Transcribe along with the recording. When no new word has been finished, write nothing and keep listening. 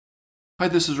Hi,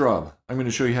 this is Rob. I'm going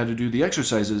to show you how to do the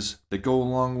exercises that go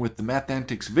along with the Math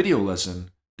Antics video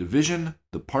lesson, Division,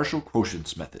 the Partial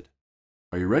Quotients method.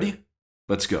 Are you ready?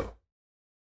 Let's go.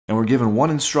 And we're given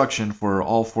one instruction for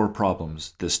all four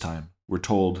problems this time. We're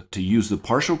told to use the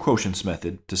partial quotients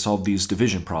method to solve these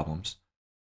division problems.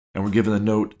 And we're given a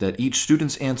note that each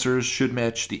student's answers should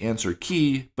match the answer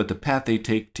key, but the path they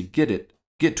take to get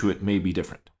to it may be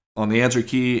different. On the answer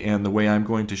key and the way I'm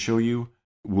going to show you,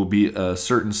 will be a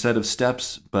certain set of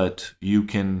steps, but you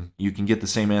can get the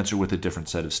same answer with a different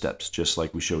set of steps, just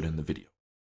like we showed in the video.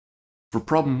 For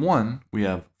problem 1, we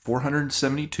have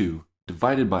 472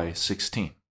 divided by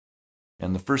 16.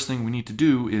 And the first thing we need to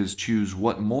do is choose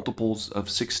what multiples of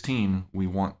 16 we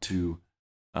want to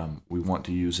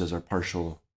use as our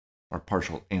partial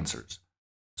answers.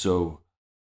 So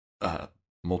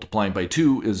multiplying by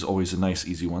 2 is always a nice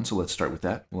easy one, so let's start with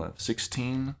that. We'll have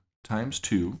 16 times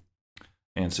 2.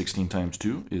 And 16 times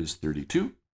 2 is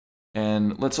 32.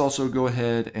 And let's also go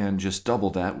ahead and just double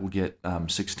that. We'll get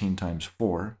 16 times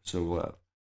 4. So we'll have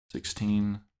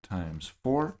 16 times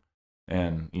 4.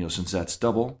 And, since that's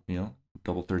double,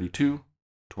 double 32,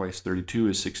 twice 32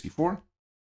 is 64.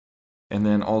 And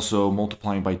then also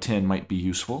multiplying by 10 might be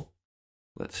useful.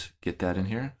 Let's get that in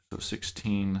here. So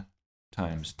 16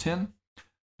 times 10.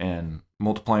 And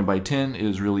multiplying by 10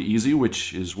 is really easy,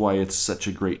 which is why it's such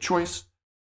a great choice.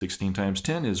 16 times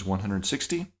 10 is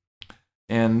 160,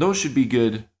 and those should be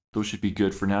good. Those should be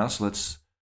good for now. So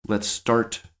let's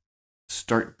start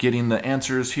getting the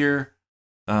answers here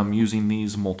using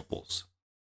these multiples.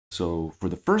 So for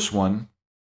the first one,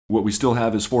 what we still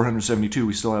have is 472.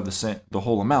 We still have the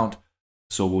whole amount.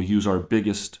 So we'll use our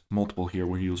biggest multiple here.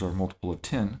 We'll use our multiple of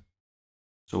 10.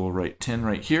 So we'll write 10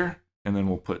 right here, and then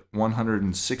we'll put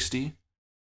 160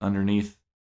 underneath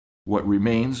what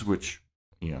remains, which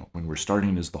when we're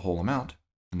starting is the whole amount,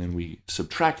 and then we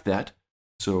subtract that.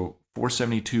 So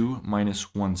 472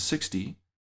 minus 160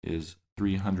 is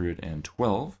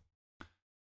 312.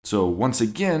 So once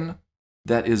again,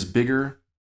 that is bigger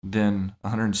than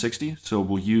 160. So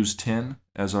we'll use 10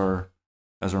 as our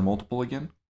multiple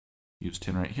again. Use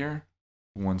 10 right here,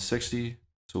 160.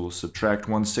 So we'll subtract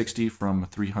 160 from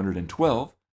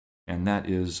 312, and that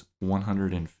is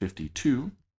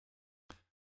 152.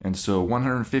 And so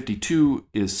 152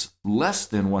 is less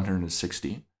than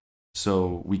 160,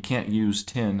 so we can't use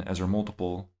 10 as our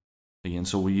multiple again.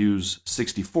 So we'll use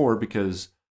 64 because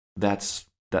that's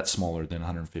smaller than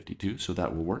 152, so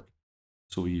that will work.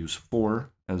 So we use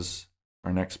 4 as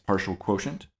our next partial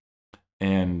quotient,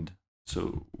 and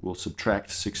so we'll subtract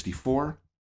 64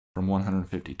 from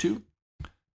 152,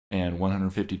 and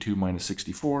 152 minus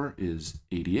 64 is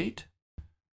 88,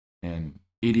 and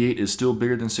 88 is still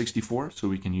bigger than 64, so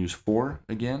we can use 4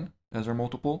 again as our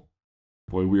multiple.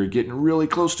 Boy, we are getting really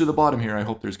close to the bottom here. I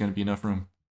hope there's going to be enough room.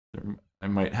 I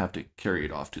might have to carry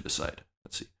it off to the side.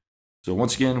 Let's see. So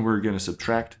once again, we're going to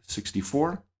subtract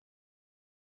 64.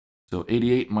 So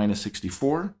 88 minus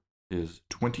 64 is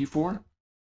 24.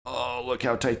 Oh, look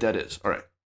how tight that is. All right.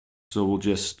 So we'll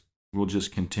just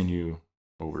continue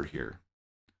over here.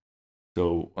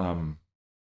 So,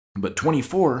 but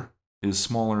 24 is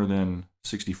smaller than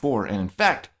 64, and in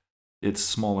fact, it's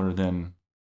smaller than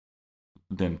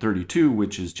 32,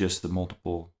 which is just the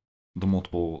multiple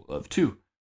of 2.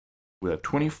 We have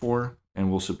 24, and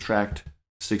we'll subtract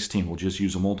 16. We'll just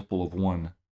use a multiple of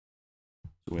 1.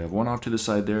 So we have 1 off to the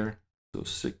side there.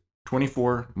 So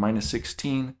 24 minus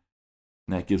 16, and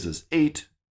that gives us 8.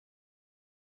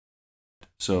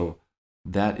 So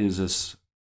that is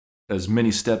as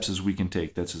many steps as we can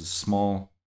take. That's as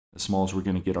small as we're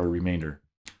going to get our remainder.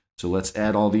 So let's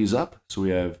add all these up. So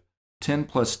we have 10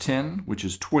 plus 10, which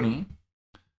is 20.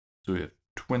 So we have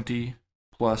 20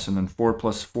 plus, and then 4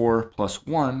 plus 4 plus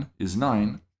 1 is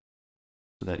 9.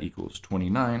 So that equals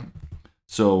 29.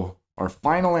 So our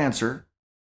final answer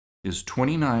is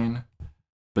 29,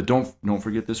 but don't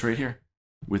forget this right here,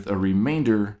 with a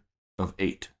remainder of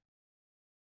 8.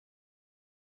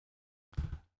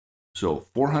 So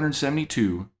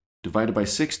 472 divided by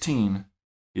 16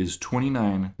 is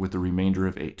 29 with a remainder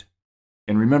of 8.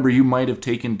 And remember, you might have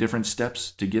taken different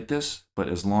steps to get this, but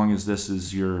as long as this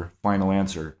is your final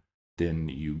answer, then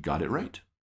you got it right.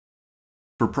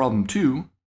 For problem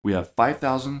 2, we have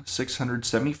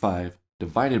 5,675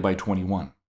 divided by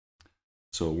 21.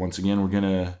 So once again, we're going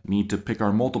to need to pick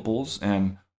our multiples,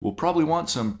 and we'll probably want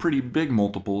some pretty big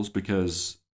multiples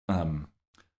because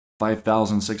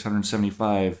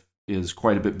 5,675 is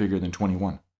quite a bit bigger than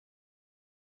 21.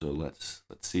 So let's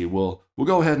see. We'll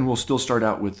go ahead and we'll still start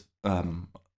out with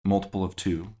multiple of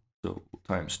 2. So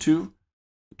times 2.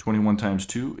 21 times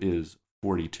 2 is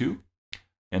 42.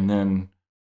 And then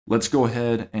let's go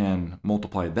ahead and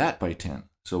multiply that by 10.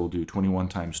 So we'll do 21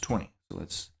 times 20. So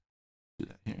let's do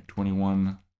that here.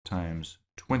 21 times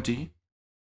 20.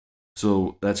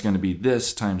 So that's going to be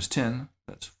this times 10.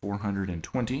 That's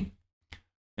 420.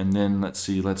 And then let's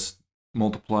see, let's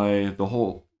multiply the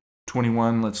whole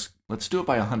 21. Let's do it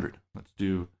by 100. Let's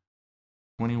do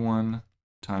 21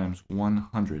 times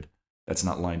 100. That's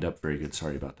not lined up very good.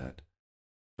 Sorry about that.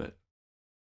 But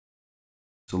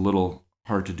it's a little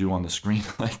hard to do on the screen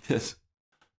like this.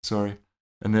 Sorry.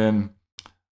 And then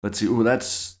let's see. Oh,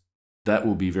 that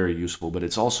will be very useful, but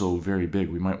it's also very big.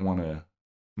 We might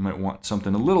want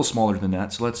something a little smaller than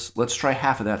that. So let's try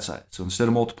half of that size. So instead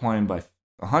of multiplying by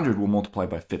 100, we'll multiply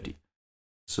by 50.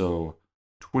 So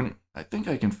 20. I think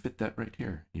I can fit that right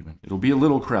here. Even it'll be a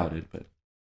little crowded, but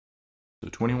so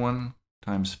 21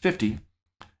 times 50,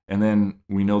 and then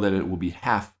we know that it will be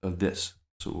half of this.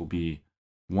 So it will be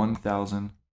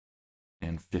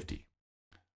 1,050.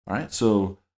 All right.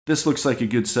 So this looks like a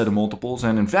good set of multiples,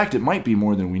 and in fact, it might be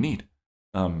more than we need.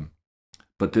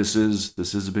 But this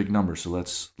is a big number, so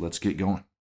let's get going.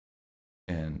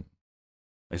 And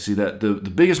I see that the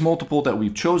biggest multiple that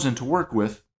we've chosen to work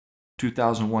with,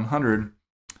 2,100,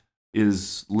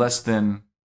 is less than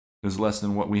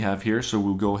what we have here. So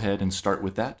we'll go ahead and start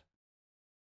with that.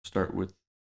 Start with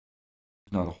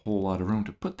not a whole lot of room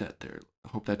to put that there. I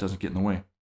hope that doesn't get in the way.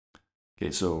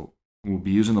 Okay, so we'll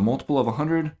be using the multiple of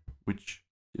 100, which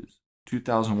is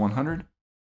 2,100.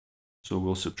 So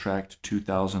we'll subtract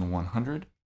 2,100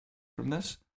 from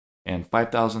this, and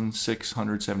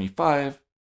 5,675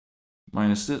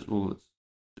 minus this. Well, let's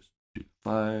just do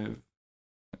 5,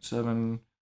 7,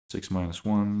 6 minus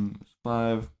 1 is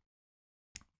 5.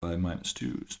 5 minus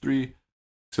 2 is 3.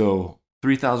 So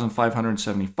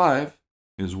 3,575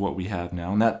 is what we have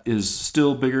now, and that is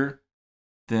still bigger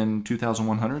than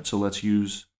 2,100. So let's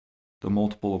use the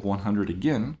multiple of 100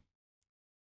 again.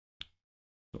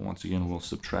 So once again, we'll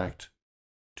subtract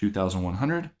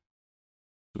 2,100.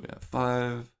 So we have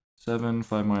 5, 7,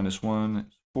 5 minus 1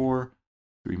 is 4,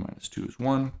 3 minus 2 is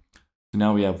 1. So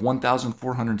now we have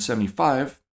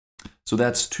 1,475. So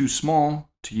that's too small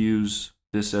to use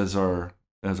this as our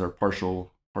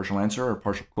partial answer, or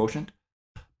partial quotient.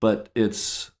 But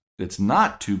it's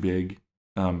not too big,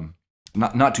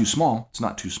 not too small. It's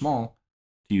not too small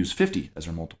to use 50 as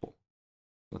our multiple.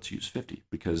 Let's use 50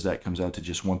 because that comes out to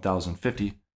just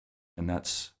 1,050, and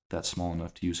that's small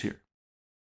enough to use here.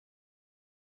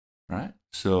 All right,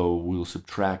 so we'll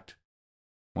subtract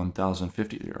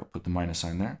 1,050 there. I'll put the minus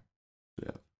sign there. We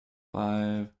have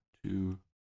 5, 2,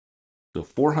 so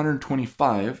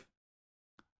 425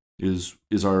 is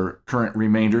our current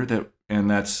remainder, and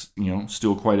that's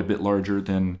still quite a bit larger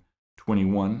than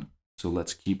 21. So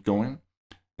let's keep going,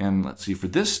 and let's see for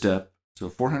this step. So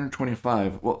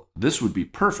 425. Well, this would be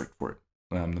perfect for it.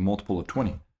 The multiple of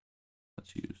 20.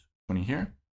 Let's use 20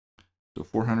 here. So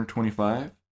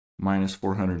 425 minus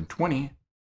 420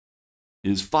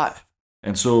 is 5.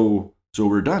 And so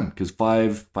we're done because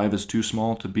 5 is too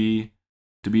small to be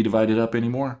divided up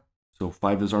anymore. So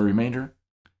 5 is our remainder.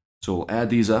 So we'll add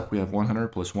these up. We have 100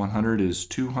 plus 100 is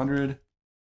 200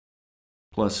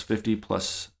 plus 50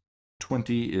 plus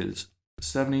 20 is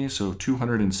 70. So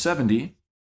 270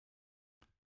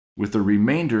 with a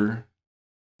remainder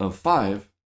of 5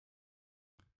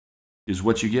 is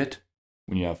what you get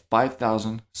when you have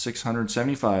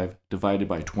 5,675 divided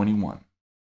by 21.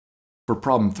 For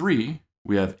problem 3,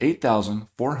 we have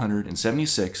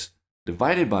 8,476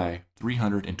 divided by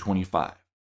 325.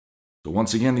 So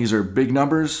once again, these are big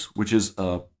numbers, which is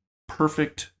a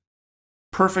perfect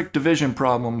division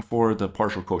problem for the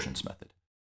partial quotients method.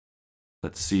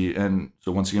 Let's see, and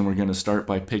so once again, we're going to start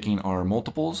by picking our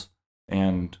multiples,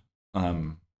 and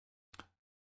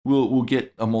we'll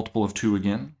get a multiple of 2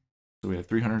 again. So we have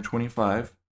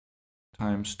 325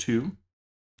 times 2.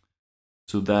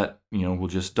 So that, we'll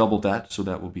just double that. So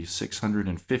that will be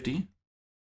 650.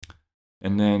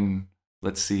 And then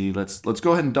let's see, let's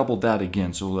go ahead and double that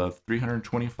again. So we'll have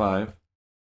 325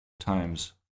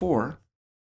 times 4.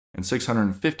 And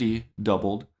 650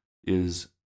 doubled is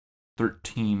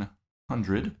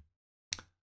 1,300.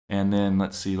 And then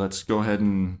let's see, let's go ahead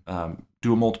and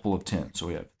do a multiple of 10. So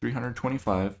we have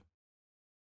 325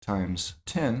 times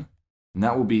 10. And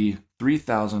that will be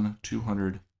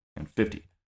 3,250.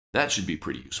 That should be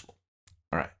pretty useful.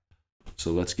 All right,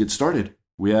 so let's get started.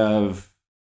 We have,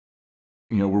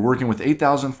 we're working with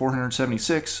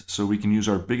 8,476, so we can use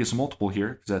our biggest multiple here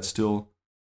because that's still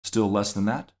less than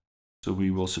that. So we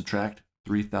will subtract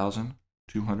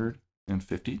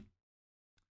 3,250.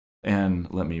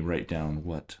 And let me write down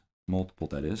what multiple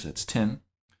that is. It's 10.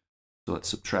 So let's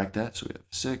subtract that. So we have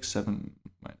 6, 7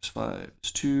 minus 5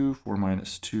 is 2, 4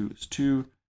 minus 2 is 2,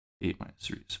 8 minus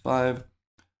 3 is 5.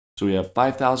 So we have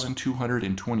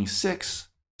 5,226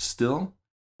 still.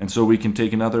 And so we can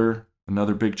take another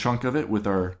big chunk of it with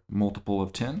our multiple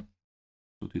of 10.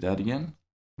 We'll do that again.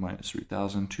 Minus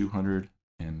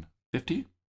 3,250.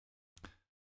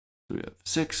 So we have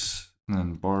 6, and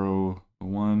then borrow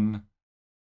 1.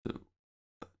 So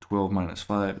 12 minus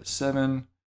 5 is 7.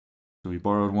 So we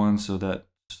borrowed 1, so that's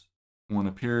 1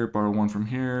 up here. Borrow 1 from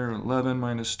here. 11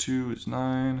 minus 2 is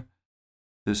 9.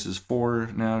 This is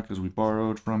 4 now because we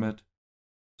borrowed from it.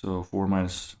 So 4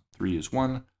 minus 3 is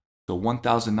 1. So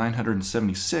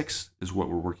 1,976 is what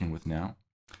we're working with now.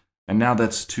 And now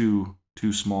that's too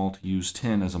small to use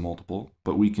 10 as a multiple,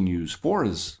 but we can use 4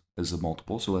 as a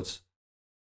multiple. So let's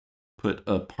put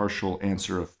a partial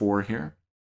answer of 4 here.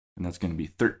 And that's going to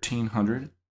be 1,300.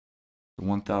 So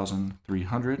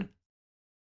 1,300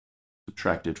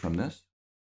 subtracted from this.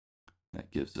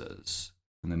 That gives us,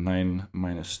 and then 9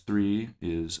 minus 3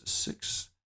 is 6,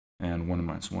 and 1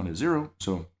 minus 1 is 0.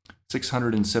 So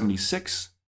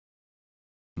 676.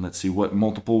 And let's see what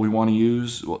multiple we want to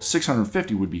use. Well,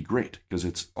 650 would be great because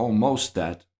it's almost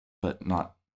that, but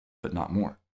not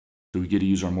more. So we get to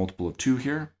use our multiple of 2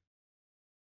 here.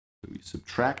 So we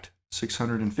subtract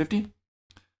 650.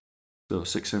 So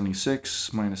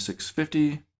 676 minus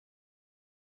 650.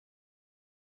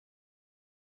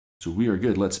 So we are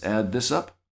good. Let's add this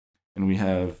up. And we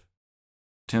have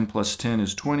 10 plus 10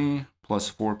 is 20, plus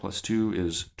 4 plus 2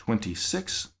 is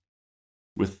 26,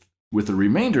 with a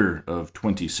remainder of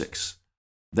 26.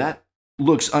 That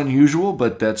looks unusual,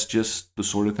 but that's just the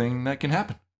sort of thing that can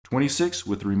happen. 26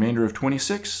 with a remainder of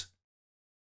 26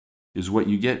 is what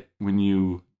you get when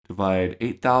you divide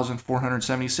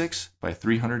 8,476 by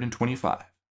 325.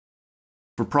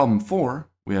 For problem 4,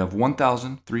 we have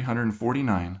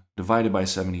 1,349 divided by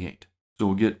 78. So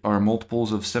we'll get our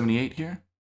multiples of 78 here.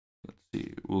 Let's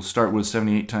see, we'll start with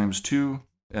 78 times 2,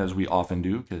 as we often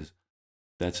do, because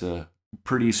that's a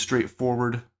pretty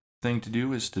straightforward thing to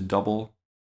do, is to double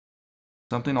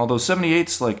something. Although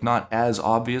 78's like not as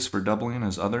obvious for doubling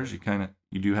as others. You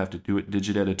do have to do it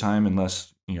digit at a time,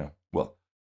 unless, well,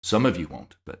 some of you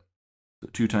won't, but so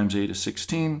 2 times 8 is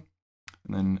 16,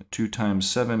 and then 2 times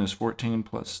 7 is 14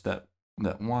 plus that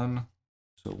 1,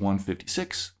 so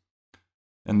 156.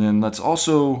 And then let's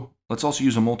also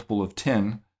use a multiple of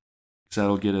 10, because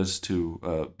that'll get us to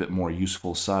a bit more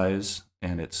useful size,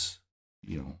 and it's,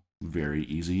 very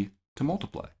easy to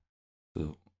multiply.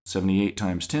 So 78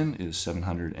 times 10 is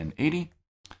 780.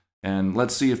 And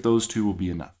let's see if those two will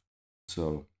be enough.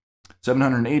 So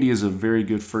 780 is a very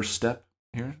good first step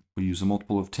here. We'll use a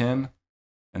multiple of 10,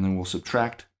 and then we'll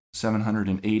subtract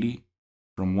 780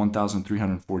 from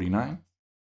 1,349.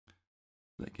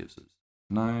 That gives us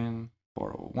 9,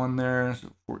 borrow 1 there,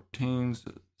 so 14,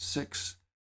 so 6.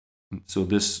 So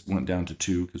this went down to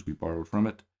 2 because we borrowed from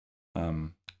it.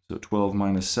 So 12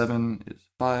 minus 7 is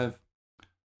 5.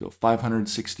 So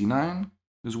 569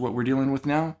 is what we're dealing with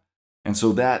now. And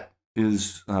so that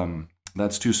is,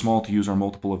 that's too small to use our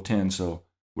multiple of 10, so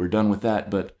we're done with that.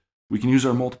 But we can use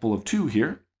our multiple of 2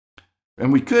 here.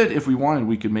 And we could, if we wanted,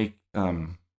 we could make, go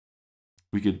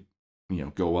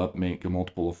up, make a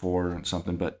multiple of 4 and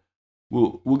something, but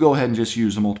we'll go ahead and just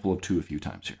use a multiple of 2 a few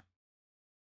times here.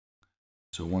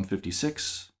 So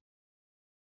 156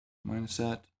 minus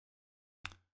that.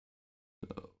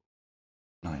 So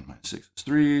 9 minus 6 is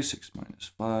 3, 6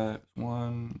 minus 5 is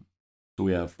 1. So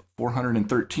we have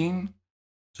 413.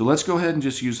 So let's go ahead and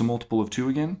just use the multiple of 2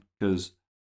 again, because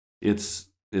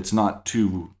it's not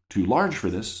too large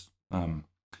for this.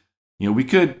 We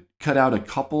could cut out a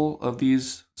couple of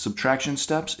these subtraction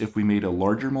steps if we made a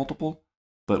larger multiple,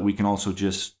 but we can also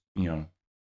just do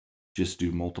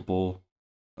multiple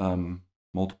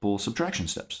subtraction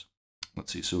steps.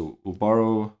 Let's see. So we'll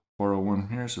borrow 1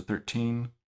 here. So 13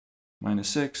 minus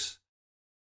 6.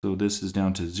 So this is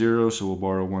down to 0. So we'll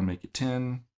borrow 1, make it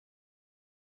 10.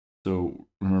 So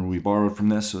remember we borrowed from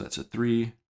this, so that's a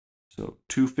 3. So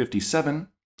 257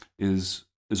 is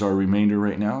our remainder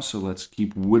right now. So let's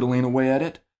keep whittling away at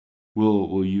it.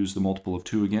 We'll use the multiple of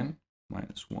 2 again,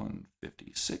 minus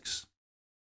 156.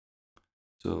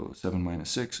 So 7 minus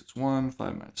 6 is 1,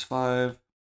 5 minus 5,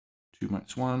 2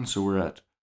 minus 1. So we're at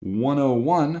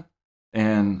 101,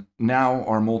 and now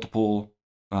our multiple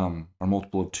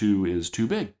of 2 is too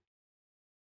big.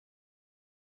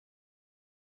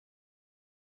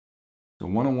 So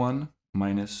 101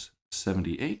 minus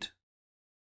 78,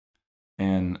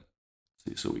 and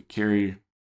see, so we carry,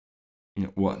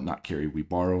 not carry, we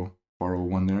borrow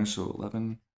 1 there, so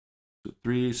 11, so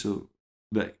 3, so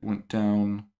that went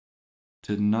down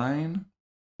to 9.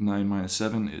 9 minus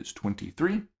 7 is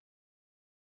 23.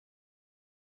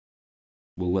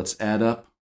 Well, let's add up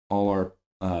all our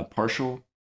partial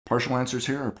answers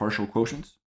here, our partial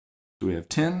quotients. So we have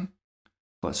 10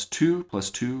 plus 2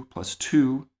 plus 2 plus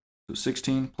 2, so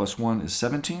 16 plus 1 is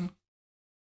 17.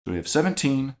 So we have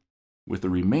 17 with a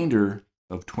remainder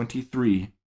of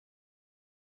 23.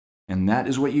 And that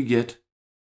is what you get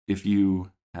if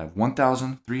you have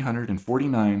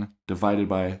 1,349 divided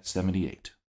by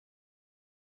 78.